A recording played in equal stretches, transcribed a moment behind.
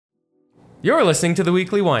You're listening to the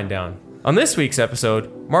Weekly Wind Down. On this week's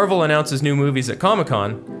episode, Marvel announces new movies at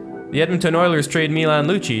Comic-Con, the Edmonton Oilers trade Milan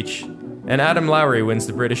Lucic, and Adam Lowry wins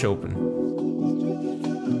the British Open.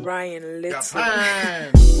 Ryan Little.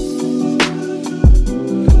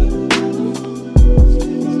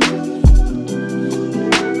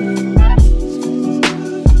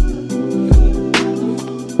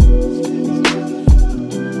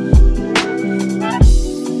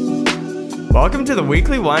 Welcome to the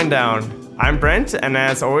Weekly Wind Down. I'm Brent, and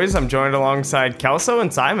as always, I'm joined alongside Kelso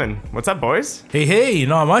and Simon. What's up, boys? Hey,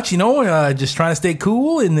 not much, just trying to stay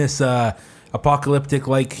cool in this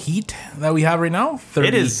apocalyptic-like heat that we have right now.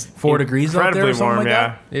 34 degrees out there or something warm, like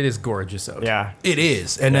that. It is gorgeous out. Yeah. It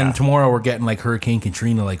is. And then tomorrow we're getting like Hurricane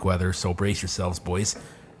Katrina-like weather, so brace yourselves, boys.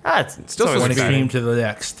 It's still One supposed to extreme be. to the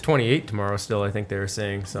next. 28 tomorrow still, I think they were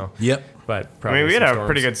saying. So. Yep. But I probably mean, we had some a storms.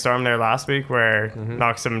 pretty good storm there last week where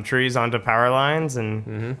knocked some trees onto power lines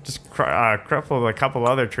and just crippled a couple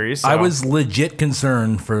other trees. So. I was legit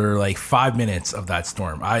concerned for like 5 minutes of that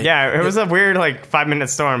storm. It was a weird 5-minute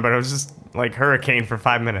storm, but it was just like hurricane for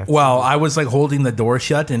 5 minutes. Well, I was like holding the door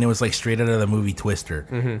shut, and it was like straight out of the movie Twister.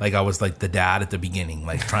 Like I was like the dad at the beginning,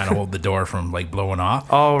 like trying to hold the door from like blowing off.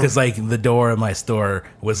 Oh. Because like the door of my store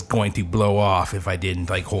was going to blow off if I didn't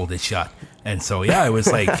like hold it shut. And so yeah, it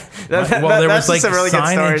was like there that's was like just a really good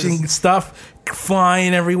story. signage and stuff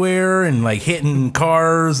flying everywhere and like hitting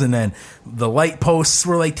cars, and then the light posts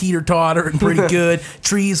were like teeter-tottering pretty good.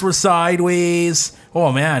 Trees were sideways.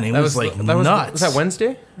 Oh man, it was like nuts. Was that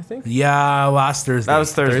Wednesday, I think? Yeah, last Thursday. That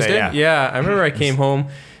was Thursday. Yeah, I remember I came home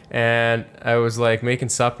and I was like making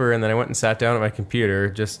supper, and then I went and sat down at my computer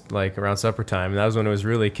just like around supper time, and that was when it was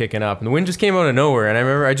really kicking up. And the wind just came out of nowhere, and I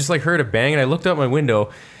remember I just like heard a bang, and I looked out my window,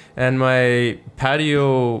 and my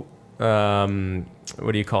patio,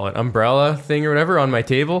 what do you call it, umbrella thing or whatever on my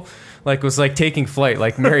table, like was like taking flight,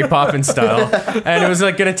 like Mary Poppins style, and it was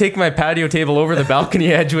like gonna take my patio table over the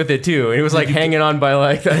balcony edge with it too. And it was like hanging on by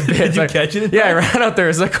like that bit. Did you catch it? Yeah, I ran out there. I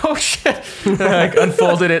was like, oh shit! And I like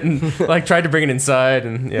unfolded it and like tried to bring it inside,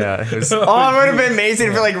 and yeah, it was. Oh, it would have been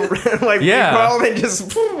amazing if Yeah. and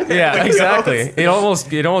just Yeah, exactly. It almost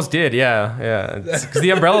did. Yeah. Because the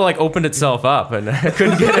umbrella like opened itself up, and I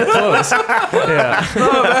couldn't get it closed. Yeah.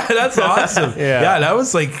 Oh, that's awesome. Yeah. That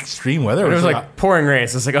was like extreme weather. It was like pouring rain.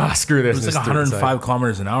 So it's like, oh, screw this. it was like 105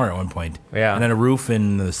 kilometers an hour at one point. Yeah. And then a roof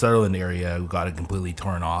in the Sutherland area got it completely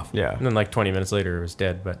torn off. Yeah. And then like 20 minutes later, it was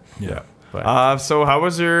dead. But Yeah. But So how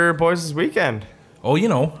was your boys' weekend? Oh,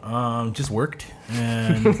 just worked.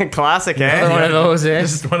 And Classic, another one of those, eh?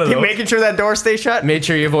 just one of Keep those. making sure that door stays shut. Made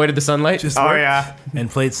sure you avoided the sunlight. Just Oh, worked yeah. and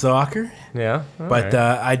played soccer. Yeah. But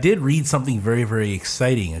I did read something very, very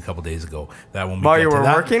exciting a couple days ago. That when we While get you to were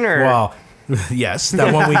that, working, or? well, yes,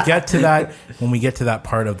 that when we get to that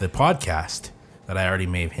part of the podcast that I already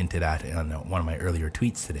may have hinted at on one of my earlier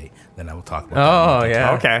tweets today, then I will talk about. Oh,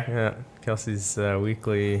 yeah. Okay. Yeah. Kelsey's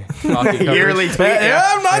weekly hockey coverage. Yearly tweet. Yeah,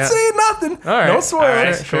 I'm not Yeah. saying nothing. All right. No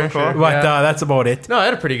spoilers. All right. Cool. But that's about it. No, I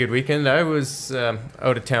had a pretty good weekend. I was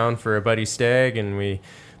out of town for a buddy's stag, and we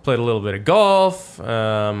played a little bit of golf,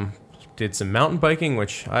 did some mountain biking,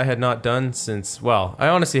 which I had not done since, well, I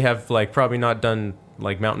honestly have like probably not done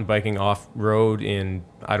like mountain biking off-road in,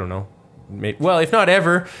 I don't know, well, if not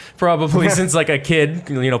ever, probably since like a kid,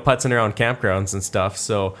 putzing around campgrounds and stuff.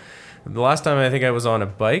 So the last time I think I was on a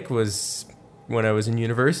bike was when I was in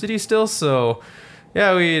university still. So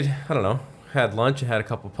yeah, had lunch, had a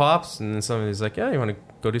couple pops, and then somebody's like, yeah, you want to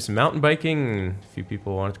go do some mountain biking? And a few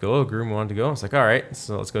people wanted to go, a groom wanted to go. I was like, all right,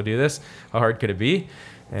 so let's go do this. How hard could it be?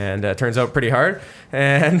 And it turns out pretty hard.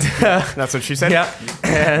 And That's what she said? yeah.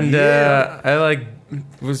 And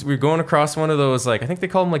we were going across one of those, like, I think they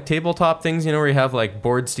call them like tabletop things, where you have like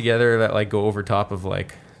boards together that like go over top of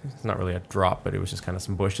like, it's not really a drop, but it was just kind of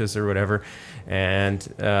some bushes or whatever. And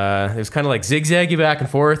it was kind of like zigzaggy back and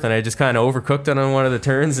forth, and I just kind of overcooked it on one of the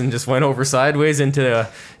turns and just went over sideways into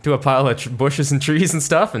a pile of bushes and trees and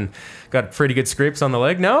stuff, and got pretty good scrapes on the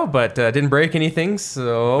leg now, but didn't break anything.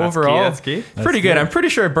 So That's overall, That's key. pretty good. I'm pretty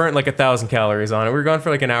sure I burnt like 1,000 calories on it. We were gone for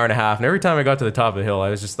like an hour and a half, and every time I got to the top of the hill,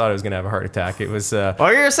 I thought I was going to have a heart attack. It was...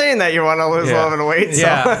 Well, you're saying that you want to lose a little bit of weight, so.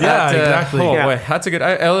 Exactly. Oh, Yeah. boy, that's a good...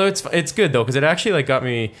 it's good, though, because it actually like got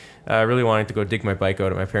me really wanting to go dig my bike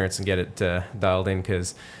out at my parents' and get it dialed in,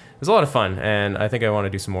 because it was a lot of fun, and I think I want to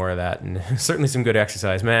do some more of that, and certainly some good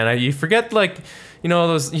exercise, man. You forget, like,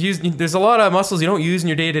 there's a lot of muscles you don't use in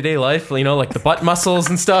your day-to-day life, like the butt muscles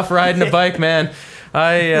and stuff, riding a bike, man.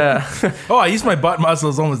 I use my butt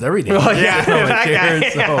muscles almost every day. Well, Yeah,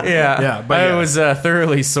 that guy. Yeah. But I was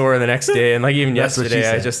thoroughly sore the next day, and like even That's what she yesterday,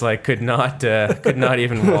 I said. just like could not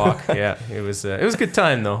even walk. Yeah, it was a good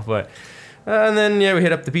time though, but And then, we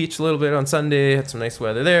hit up the beach a little bit on Sunday. Had some nice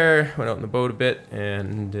weather there. Went out in the boat a bit.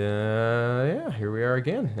 And, here we are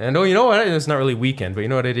again. And, you know what? It's not really weekend, but you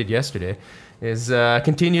know what I did yesterday? Is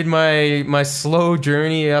continued my slow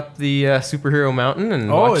journey up the superhero mountain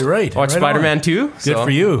and watched Spider-Man 2. Good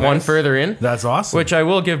for you. One further in. That's awesome. Which I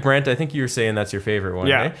will give Brent. I think you were saying that's your favorite one.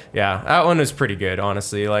 Yeah. Right? Yeah. That one was pretty good,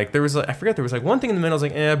 honestly. Like there was one thing in the middle. I was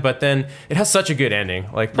like, but then it has such a good ending.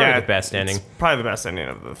 Like probably the best ending. It's probably the best ending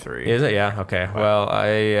of the three. Is it? Yeah. Okay. Well,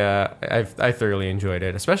 I thoroughly enjoyed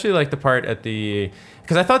it, especially like the part at the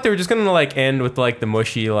because I thought they were just gonna like end with like the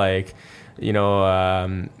mushy like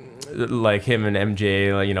like him and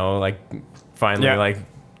MJ, like, like finally like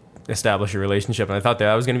establish a relationship, and I thought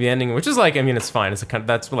that was going to be ending, which is like, I mean, it's fine. It's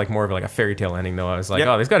that's like more of like a fairy tale ending, though. I was like,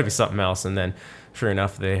 there's got to be something else, and then sure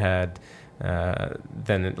enough, they had.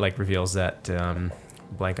 Then it like reveals that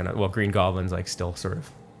Green Goblin's like still sort of.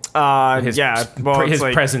 His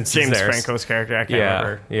like presence James is there. Franco's character. I can't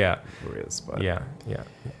remember. Yeah. Who he is, but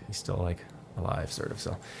He's still like alive, sort of.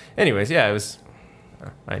 So, anyways, it was.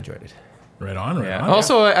 I enjoyed it. Right on.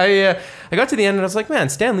 Also, I got to the end and I was like, man,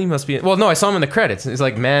 Stan Lee must be. Well, no, I saw him in the credits. It's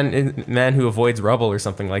like man who avoids rubble or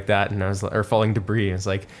something like that, and I was or falling debris. It's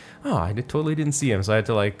like, I totally didn't see him, so I had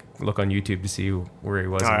to like look on YouTube to see where he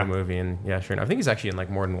was in the movie, and sure enough, I think he's actually in like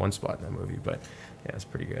more than one spot in that movie, but it's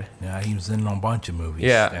pretty good. Yeah, he was in a bunch of movies.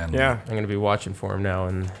 Yeah. I'm gonna be watching for him now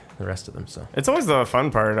and the rest of them. So it's always the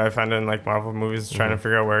fun part I find in like Marvel movies, trying to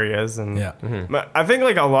figure out where he is, and Mm-hmm. I think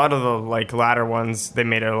like a lot of the like latter ones they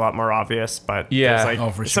made it a lot more obvious, but there's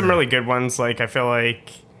like some really good ones. Like I feel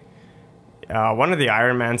like one of the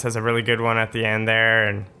Iron Mans has a really good one at the end there,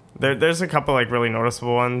 and there's a couple like really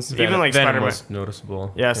noticeable ones. Even like Venom Spider-Man was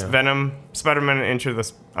noticeable. Yes, Venom, Spider-Man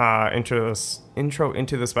intro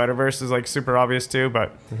into the Spider-Verse is like super obvious too,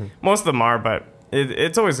 but most of them are. But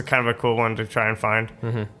it's always a kind of a cool one to try and find.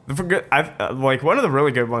 Like one of the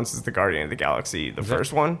really good ones is the Guardian of the Galaxy, the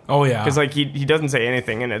first one. Oh yeah, because like he doesn't say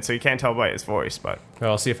anything in it, so you can't tell by his voice. But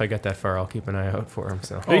I'll see if I get that far. I'll keep an eye out for him.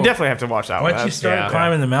 So you definitely have to watch that one. Once you start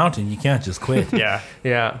climbing the mountain, you can't just quit.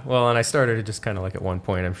 Yeah. Well, and I started it just kind of like at one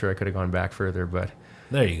point. I'm sure I could have gone back further, but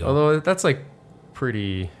there you go. Although that's like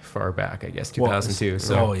pretty far back, I guess 2002.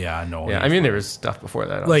 So I mean, there was stuff before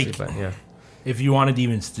that, obviously, but if you wanted to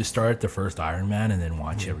even just start at the first Iron Man and then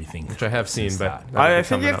watch everything, which I have seen, but I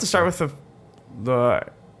think you have to start with the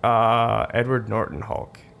Edward Norton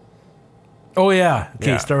Hulk. Oh yeah,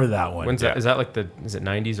 okay, start with that one. When's that? Is that like is it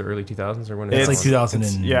 90s or early 2000s or when? It's like 2000.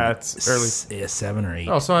 It's early 7 or 8.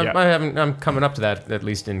 Oh, so I'm coming up to that at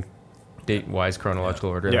least in date wise chronological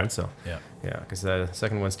order. Then, so because the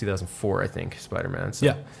second one's 2004, I think, Spider-Man.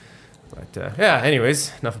 So. But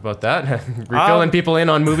anyways, enough about that. Refilling people in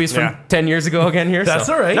on movies from 10 years ago again here. That's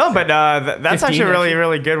all right. No, but that's actually a really,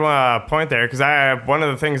 really good point there, because one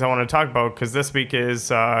of the things I want to talk about, because this week is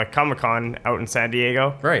Comic-Con out in San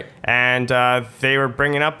Diego. Right. And they were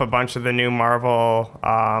bringing up a bunch of the new Marvel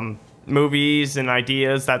movies and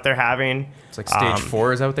ideas that they're having. It's like stage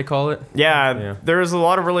 4, is that what they call it? Yeah. There was a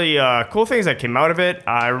lot of really cool things that came out of it.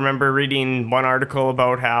 I remember reading one article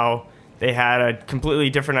about how they had a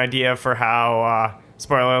completely different idea for how,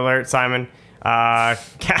 spoiler alert, Simon,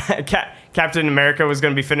 Captain America was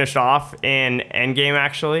going to be finished off in Endgame,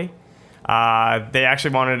 actually. They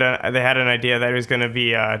actually they had an idea that he was going to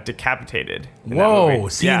be decapitated. Whoa,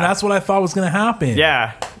 see, that's what I thought was going to happen.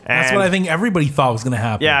 Yeah. That's what I think everybody thought was going to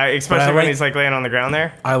happen. Yeah, especially when he's like laying on the ground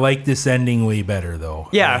there. I like this ending way better, though.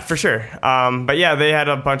 Yeah, for sure. But they had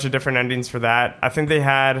a bunch of different endings for that. I think they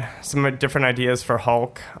had some different ideas for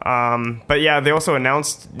Hulk. But they also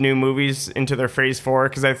announced new movies into their Phase 4,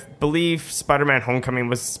 because I believe Spider-Man Homecoming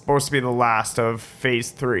was supposed to be the last of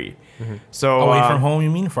Phase 3. Mm-hmm. So Away from Home, you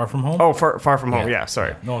mean? Far From Home? Oh, Far From Home,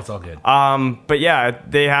 sorry. No, it's all good.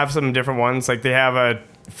 But they have some different ones. Like they have a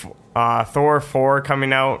Thor 4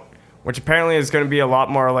 coming out, which apparently is going to be a lot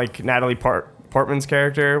more like Natalie Portman's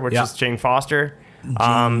character, which is Jane Foster.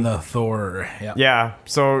 The Thor. Yeah,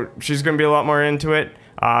 so she's going to be a lot more into it.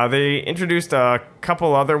 They introduced a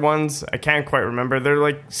couple other ones. I can't quite remember. They're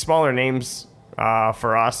like smaller names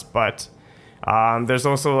for us, but there's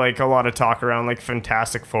also like a lot of talk around like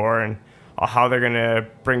Fantastic Four and how they're going to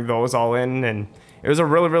bring those all in. And it was a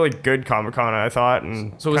really, really good Comic-Con, I thought.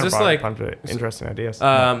 And so was this like a bunch of interesting ideas?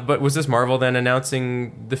 But was this Marvel then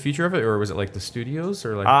announcing the future of it, or was it like the studios,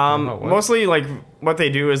 or like mostly like what they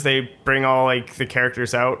do is they bring all like the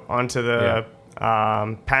characters out onto the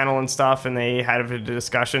panel and stuff, and they had a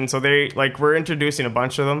discussion. So they like were introducing a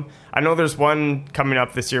bunch of them. I know there's one coming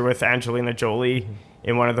up this year with Angelina Jolie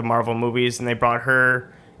in one of the Marvel movies, and they brought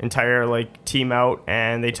her entire like team out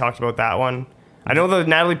and they talked about that one. I know the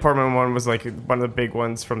Natalie Portman one was like one of the big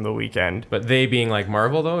ones from the weekend. But they being like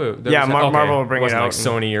Marvel though. Marvel will bring it out. Like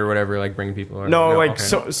Sony or whatever, like bring people. No,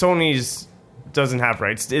 Sony's doesn't have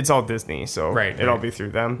rights. It's all Disney, so it'll be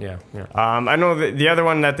through them. Yeah. I know the other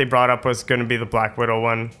one that they brought up was going to be the Black Widow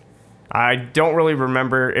one. I don't really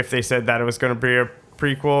remember if they said that it was going to be a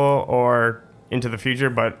prequel or into the future,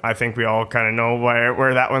 but I think we all kind of know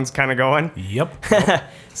where that one's kind of going. Yep.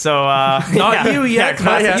 So not you yet.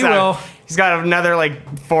 You will. He's got another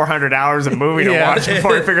like 400 hours of movie to watch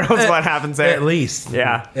before he figures out what happens there. At least.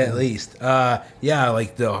 Yeah. At least.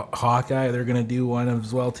 Like the Hawkeye, they're going to do one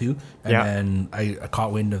as well, too. And then I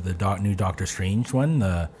caught wind of the new Doctor Strange one,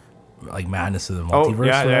 the like Madness of the Multiverse.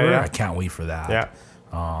 Yeah. I can't wait for that. Yeah.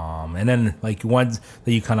 And then like ones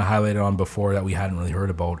that you kind of highlighted on before that we hadn't really heard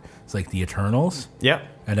about. It's like the Eternals. Yep.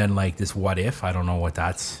 And then like this What If. I don't know what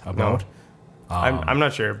that's about. No. I'm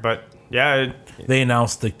not sure, but yeah. They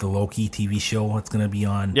announced like the Loki TV show that's going to be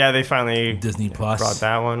on. Yeah, they finally Disney Plus brought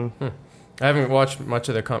that one. I haven't watched much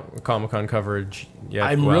of the Comic-Con coverage yet.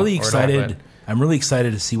 I'm really excited. I'm really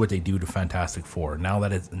excited to see what they do to Fantastic Four now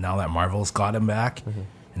that Marvel's got him back,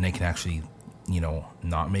 and they can actually,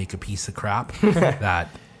 not make a piece of crap that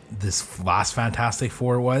this last Fantastic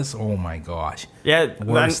Four was. Oh my gosh! Yeah,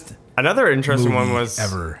 worst. Another interesting one was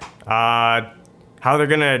ever. How they're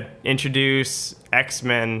gonna introduce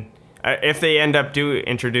X-Men. If they end up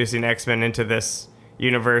introducing X-Men into this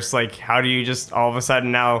universe, like how do you just all of a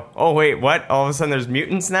sudden now, oh wait, what? All of a sudden there's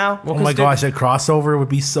mutants now? Oh my gosh, a crossover would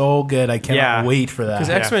be so good. I cannot wait for that. Because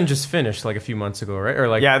X-Men just finished like a few months ago, right? Or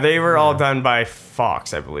like they were all done by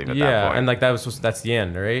Fox, I believe, at that point. And like that's the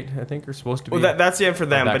end, right? I think they're supposed to be. Well, that's the end for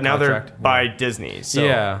them, but now they're by Disney. So.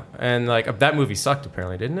 Yeah, and like that movie sucked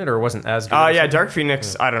apparently, didn't it? Or wasn't as good? Dark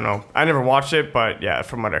Phoenix, I don't know. I never watched it, but yeah,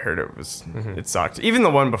 from what I heard, it sucked. Even the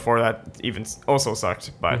one before that even also sucked.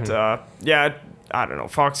 But I don't know.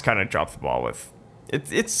 Fox kind of dropped the ball with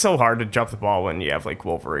it. It's so hard to drop the ball when you have like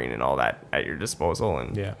Wolverine and all that at your disposal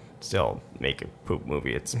and still make a poop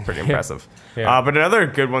movie. It's pretty impressive. But another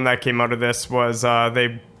good one that came out of this was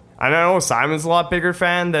I know Simon's a lot bigger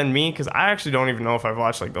fan than me because I actually don't even know if I've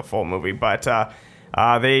watched like the full movie, but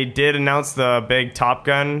they did announce the big Top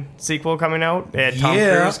Gun sequel coming out. They had Tom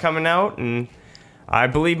Cruise coming out, and I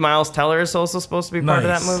believe Miles Teller is also supposed to be part of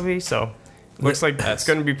that movie. So. Looks like that's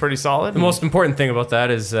going to be pretty solid. The most important thing about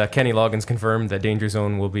that is Kenny Loggins confirmed that Danger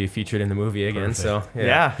Zone will be featured in the movie again.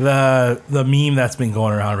 Perfect. So the meme that's been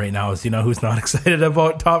going around right now is who's not excited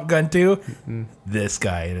about Top Gun 2? This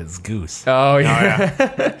guy, and it's Goose. Oh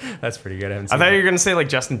yeah, that's pretty good. I thought you were going to say like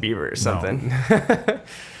Justin Bieber or something.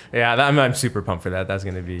 No. I'm super pumped for that. That's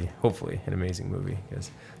going to be hopefully an amazing movie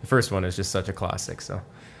because the first one is just such a classic. So.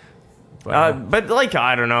 But like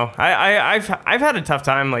I don't know, I've had a tough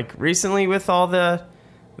time like recently with all the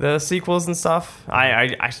sequels and stuff.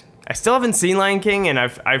 I still haven't seen Lion King, and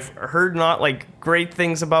I've heard not like great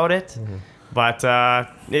things about it, but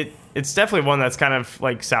it's definitely one that's kind of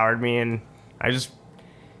like soured me, and it's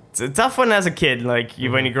a tough one as a kid. Like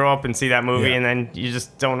when you grow up and see that movie, and then you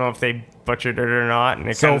just don't know if they butchered it or not, and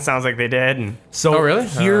it kind of sounds like they did. And so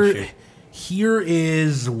really, here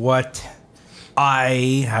is what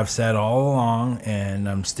I have said all along, and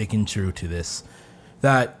I'm sticking true to this,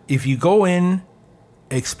 that if you go in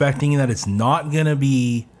expecting that it's not going to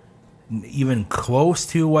be even close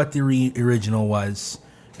to what the original was,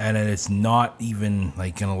 and that it's not even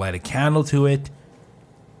like going to light a candle to it,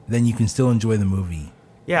 then you can still enjoy the movie.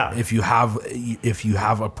 Yeah. If you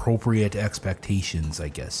have appropriate expectations, I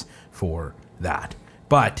guess, for that.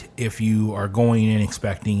 But if you are going in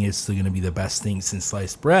expecting it's still going to be the best thing since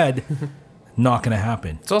sliced bread, not going to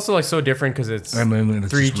happen. It's also like so different because it's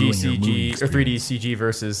 3D CG or 3D CG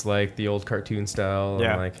versus like the old cartoon style.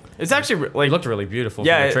 Yeah, and like it's actually like it looked really beautiful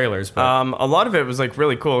from the trailers. But a lot of it was like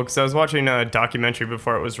really cool because I was watching a documentary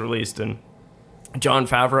before it was released, and Jon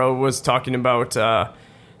Favreau was talking about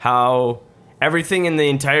how everything in the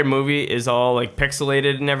entire movie is all like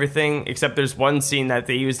pixelated and everything, except there's one scene that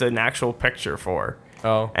they used an actual picture for.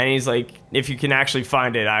 Oh, and he's like, if you can actually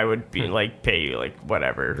find it, I would be like pay you like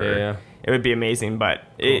whatever. Yeah. It would be amazing, but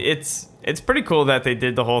it's pretty cool that they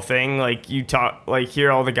did the whole thing. Like you talk, like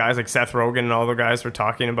hear all the guys like Seth Rogen and all the guys were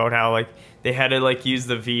talking about how like they had to like use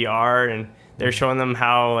the VR and they're showing them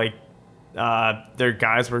how like their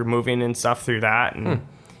guys were moving and stuff through that, and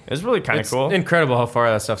it was really kind of cool. Incredible how far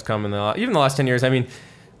that stuff's come in even the last 10 years. I mean,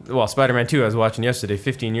 well, Spider-Man 2 I was watching yesterday,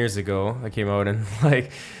 15 years ago that came out, and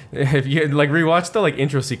like if you like rewatch the like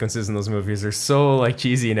intro sequences in those movies, they're so like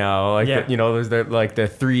cheesy now. Like there's like the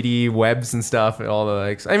 3D webs and stuff and all the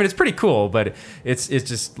like. I mean, it's pretty cool, but it's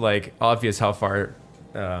just like obvious how far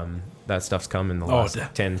that that stuff's come in the last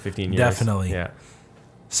 10, 15 years. Definitely. Yeah.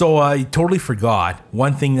 So I totally forgot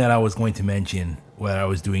one thing that I was going to mention. What I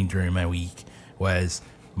was doing during my week was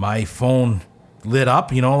my phone lit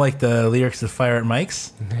up, like the lyrics of Fire at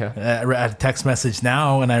Mike's. Yeah. I had a text message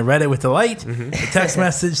now, and I read it with delight. The text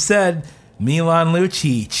message said, Milan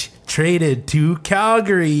Lucic traded to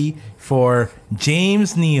Calgary for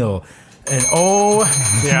James Neal. And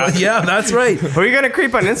yeah, that's right. Who are you going to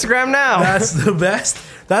creep on Instagram now? That's the best.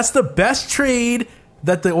 That's the best trade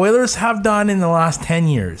that the Oilers have done in the last 10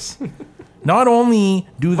 years. Not only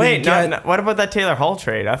do they get... what about that Taylor Hall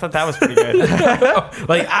trade? I thought that was pretty good.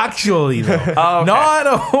 Actually, though. Oh, okay.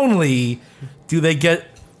 Not only do they get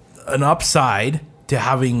an upside to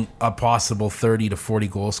having a possible 30 to 40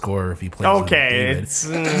 goal scorer if he plays with David.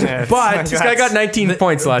 But this guy got 19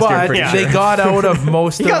 points last year. But they got out of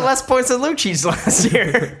most he got less points than Lucic last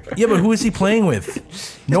year. Yeah, but who is he playing with?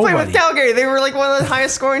 Nobody. Playing with Calgary. They were like one of the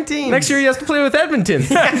highest scoring teams. Next year he has to play with Edmonton. He's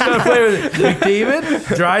going to play with McDavid,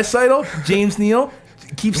 Draisaitl, James Neal.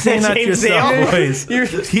 Keep saying that to yourself, boys.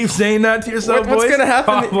 Keep saying that to yourself, boys. What's going to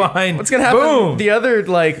happen? Top line. What's going to happen Boom. the other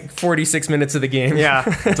 46 minutes of the game? Yeah.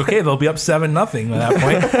 It's okay. They'll be up 7-0 at that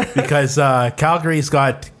point because Calgary's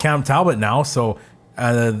got Cam Talbot now. So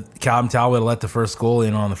Cam Talbot will let the first goal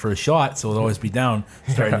in on the first shot. So they'll always be down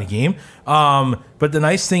starting the game. But the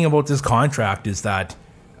nice thing about this contract is that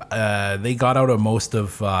they got out of most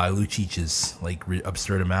of Lucic's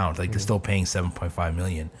absurd amount. They're still paying $7.5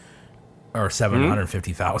 million. Or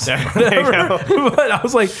 750,000. But I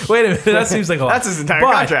was like, wait a minute, that seems like a lot. That's his entire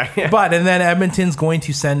contract. Yeah. And then Edmonton's going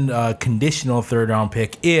to send a conditional 3rd round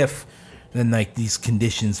pick if then these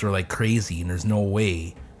conditions are crazy and there's no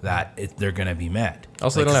way that they're going to be met.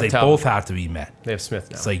 Also, they both have to be met. They have Smith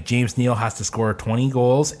now. It's James Neal has to score 20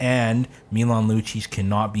 goals and Milan Lucic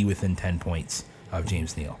cannot be within 10 points of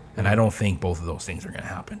James Neal. And I don't think both of those things are going to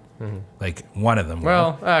happen. One of them will.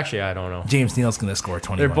 Well, actually, I don't know. James Neal's going to score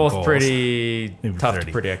 21 They're both goals. pretty Maybe tough 30.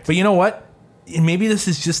 to predict. But you know what? Maybe this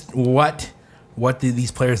is just what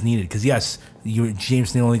these players needed. Because yes,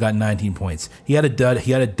 James Neal only got 19 points. He had a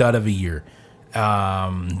dud of a year.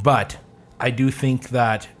 But I do think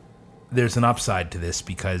that there's an upside to this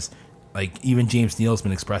because even James Neal's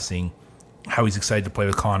been expressing how he's excited to play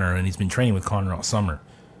with Connor, and he's been training with Connor all summer.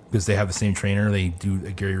 Because they have the same trainer, they do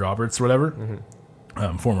Gary Roberts or whatever,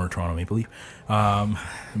 former Toronto Maple Leaf.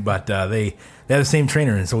 But they have the same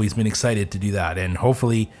trainer, and so he's been excited to do that. And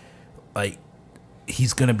hopefully,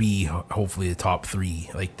 he's going to be the top 3,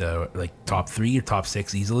 top 3 or top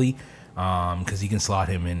 6 easily, because he can slot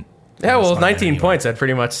him in. Yeah, well, 19 points, I'd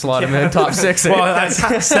pretty much slot him in top 6. Well,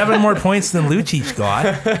 that's 7 more points than Lucic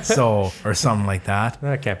got, or something like that.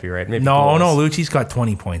 That can't be right. Maybe no, Lucic got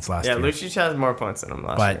 20 points last year. Yeah, Lucic has more points than him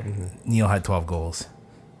last year. But Neal had 12 goals.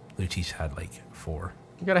 Lucic had 4.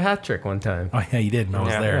 You got a hat trick one time. Oh, yeah, you did. And I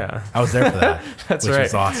was there. Yeah. I was there for that. That's which right.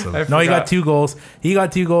 was awesome. I No, he got forgot. 2 goals. He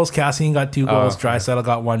got 2 goals. Cassian got 2 goals. okay. Draisaitl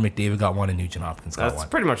got 1. McDavid got 1. And Nugent Hopkins got That's 1.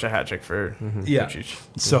 pretty much a hat trick for Lucic.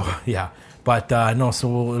 So, yeah. But,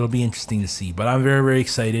 it'll be interesting to see. But I'm very, very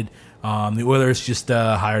excited. The Oilers just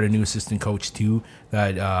hired a new assistant coach, too,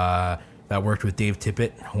 that worked with Dave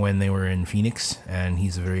Tippett when they were in Phoenix. And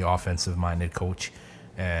he's a very offensive-minded coach.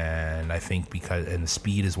 And I think and the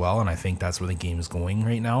speed as well. And I think that's where the game is going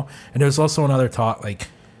right now. And there's also another talk,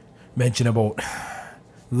 mention about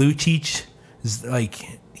Lucic.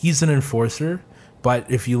 He's an enforcer. But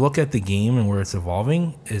if you look at the game and where it's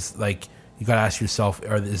evolving, it's you got to ask yourself,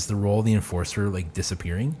 is the role of the enforcer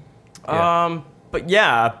disappearing?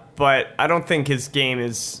 Yeah. But I don't think his game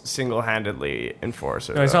is single-handedly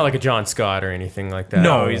enforcer. No, he's not like a John Scott or anything like that.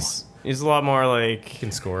 No. He's a lot more He can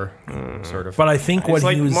score, sort of. But I think he's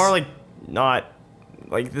what he was more not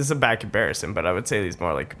this is a bad comparison, but I would say he's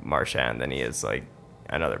more like Marchand than he is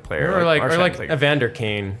another player. or like Marchand's Evander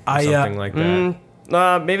Kane or something like that.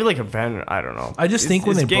 Maybe like Evander. I don't know. I just think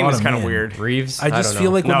when his they game brought is him kind in, of weird. Reeves. I just don't feel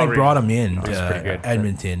know. like when No, they Reeves. brought him in He's pretty good.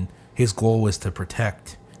 Edmonton, his goal was to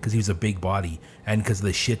protect because he was a big body and because of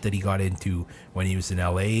the shit that he got into when he was in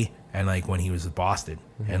LA and when he was in Boston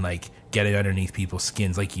and get it underneath people's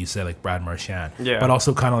skins, like you said, like Brad Marchand. Yeah. But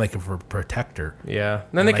also kind of like a protector. Yeah.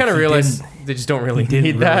 And then they And, kind of he realized didn't- they just don't really He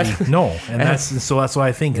need didn't that. really- No, and that's why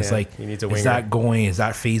I think it's Yeah, he needs a is winger. that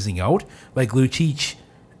phasing out? Like Lucic,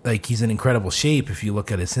 he's in incredible shape if you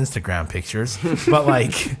look at his Instagram pictures, but I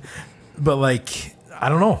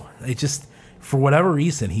don't know. It just for whatever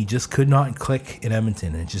reason he just could not click in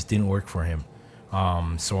Edmonton. It just didn't work for him.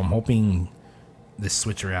 So I'm hoping this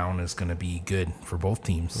switch around is going to be good for both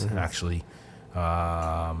teams. Actually,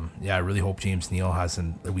 I really hope James Neal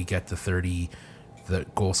we get to 30, the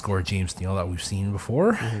goal scorer James Neal that we've seen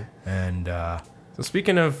before. And So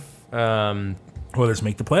speaking of Oilers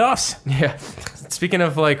make the playoffs. Yeah. Speaking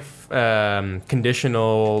of like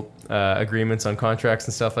conditional agreements on contracts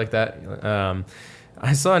and stuff like that,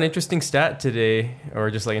 I saw an interesting stat today, or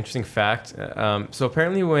just like interesting fact. So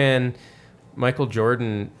apparently, when Michael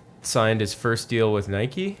Jordan signed his first deal with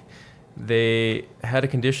Nike, they had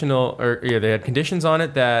they had conditions on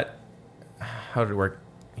it that, how did it work?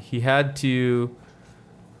 He had to,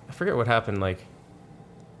 I forget what happened. Like,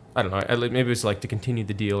 I don't know. Maybe it was like to continue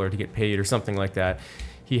the deal or to get paid or something like that.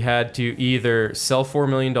 He had to either sell $4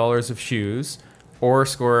 million of shoes, or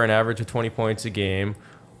score an average of 20 points a game,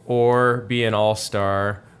 or be an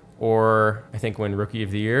all-star, or I think win Rookie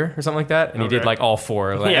of the Year or something like that. And he did like all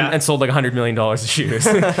four, and sold like $100 million of shoes.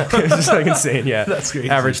 It was just like insane. Yeah, that's crazy.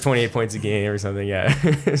 Average 28 points a game or something. Yeah,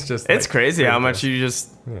 it's crazy how much you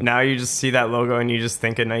just now you just see that logo and you just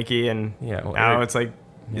think of Nike, and now it's like.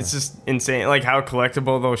 Yeah. It's just insane, like how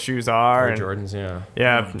collectible those shoes are. And Jordans,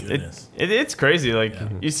 yeah. It's crazy. Like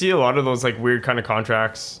you see a lot of those like weird kind of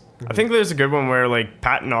contracts. I think there's a good one where like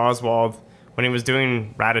Patton Oswalt, when he was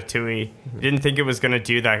doing Ratatouille, he didn't think it was gonna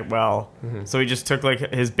do that well, so he just took like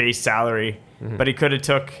his base salary, but he could have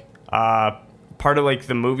took part of like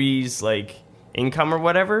the movie's like income or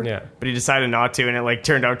whatever. Yeah. But he decided not to, and it like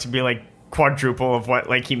turned out to be like quadruple of what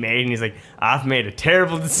like he made, and he's like, I've made a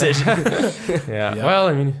terrible decision. Yeah. Well,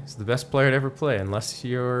 I mean, he's the best player to ever play, unless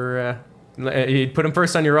you're you'd put him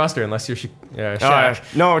first on your roster unless you're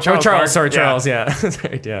Shaq. No, Charles. Sorry, Charles. Yeah, that's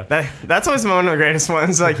right. Yeah, that's always one of the greatest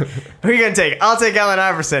ones. Like, who are you gonna take? I'll take Allen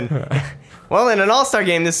Iverson. Well, in an All-Star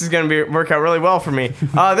game, this is going to work out really well for me.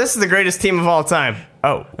 This is the greatest team of all time.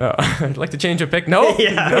 Oh. I'd like to change a pick. No.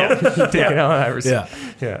 Taking Allen Iverson.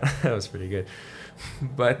 Yeah, that was pretty good.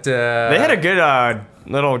 But they had a good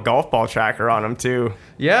little golf ball tracker on them too.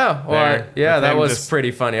 Yeah, that was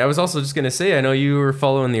pretty funny. I was also just gonna say, I know you were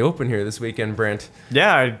following the Open here this weekend, Brent.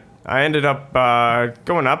 Yeah, I ended up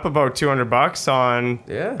going up about $200 on.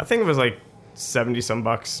 Yeah, I think it was like 70 some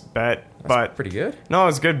bucks bet. But pretty good. No, it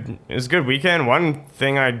was good. It was a good weekend. One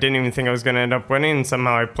thing I didn't even think I was going to end up winning, and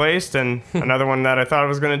somehow I placed, and another one that I thought I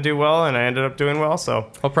was going to do well, and I ended up doing well.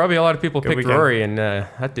 So, well, probably a lot of people picked Rory, and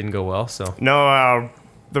that didn't go well. So no,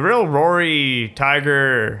 the real Rory,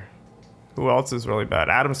 Tiger, who else is really bad?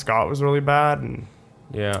 Adam Scott was really bad, and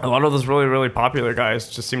a lot of those really, really popular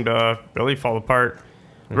guys just seemed to really fall apart.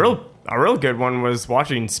 A real good one was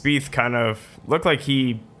watching Spieth kind of look like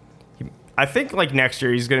I think like next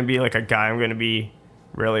year he's going to be like a guy I'm going to be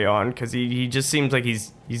really on, because he just seems like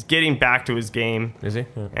he's getting back to his game. Is he?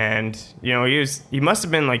 Yeah. And he must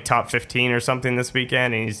have been like top 15 or something this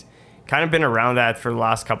weekend, and he's kind of been around that for the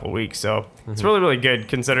last couple of weeks. So it's really, really good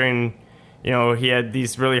considering he had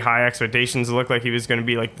these really high expectations. It looked like he was going to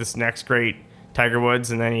be like this next great Tiger Woods,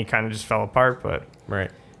 and then he kind of just fell apart. But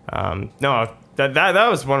no, that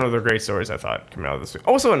was one of the great stories I thought coming out of this week.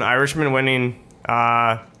 Also, an Irishman winning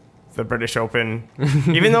the British Open.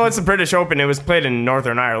 Even though it's the British Open, it was played in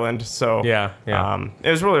Northern Ireland. So it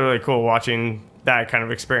was really, really cool watching that kind of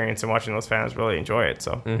experience and watching those fans really enjoy it.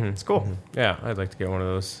 So it's cool. Yeah, I'd like to get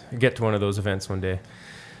to one of those events one day.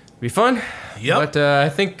 Be fun. Yep. But I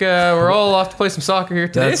think we're all off to play some soccer here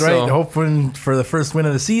today. That's right. Hoping for the first win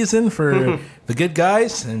of the season for the good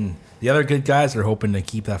guys, and the other good guys are hoping to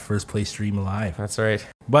keep that first place stream alive. That's right.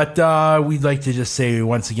 But we'd like to just say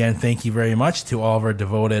once again, thank you very much to all of our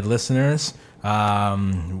devoted listeners.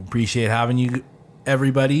 Appreciate having you,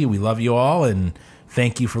 everybody. We love you all, and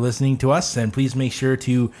thank you for listening to us. And please make sure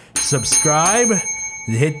to subscribe.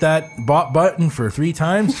 Hit that bot button for 3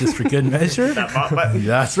 times, just for good measure. That bot button.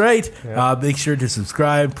 That's right. Yeah. Make sure to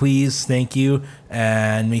subscribe, please. Thank you.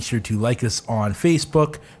 And make sure to like us on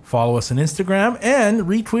Facebook, follow us on Instagram, and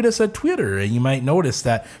retweet us at Twitter. And you might notice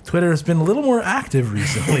that Twitter has been a little more active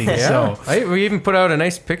recently. So we even put out a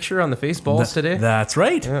nice picture on the Faceballs today. That's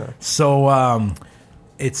right. Yeah. So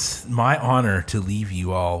it's my honor to leave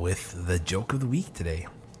you all with the joke of the week today.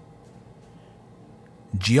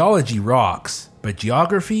 Geology rocks, but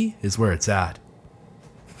geography is where it's at.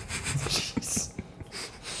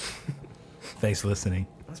 Thanks for listening.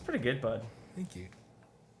 That's pretty good, bud. Thank you.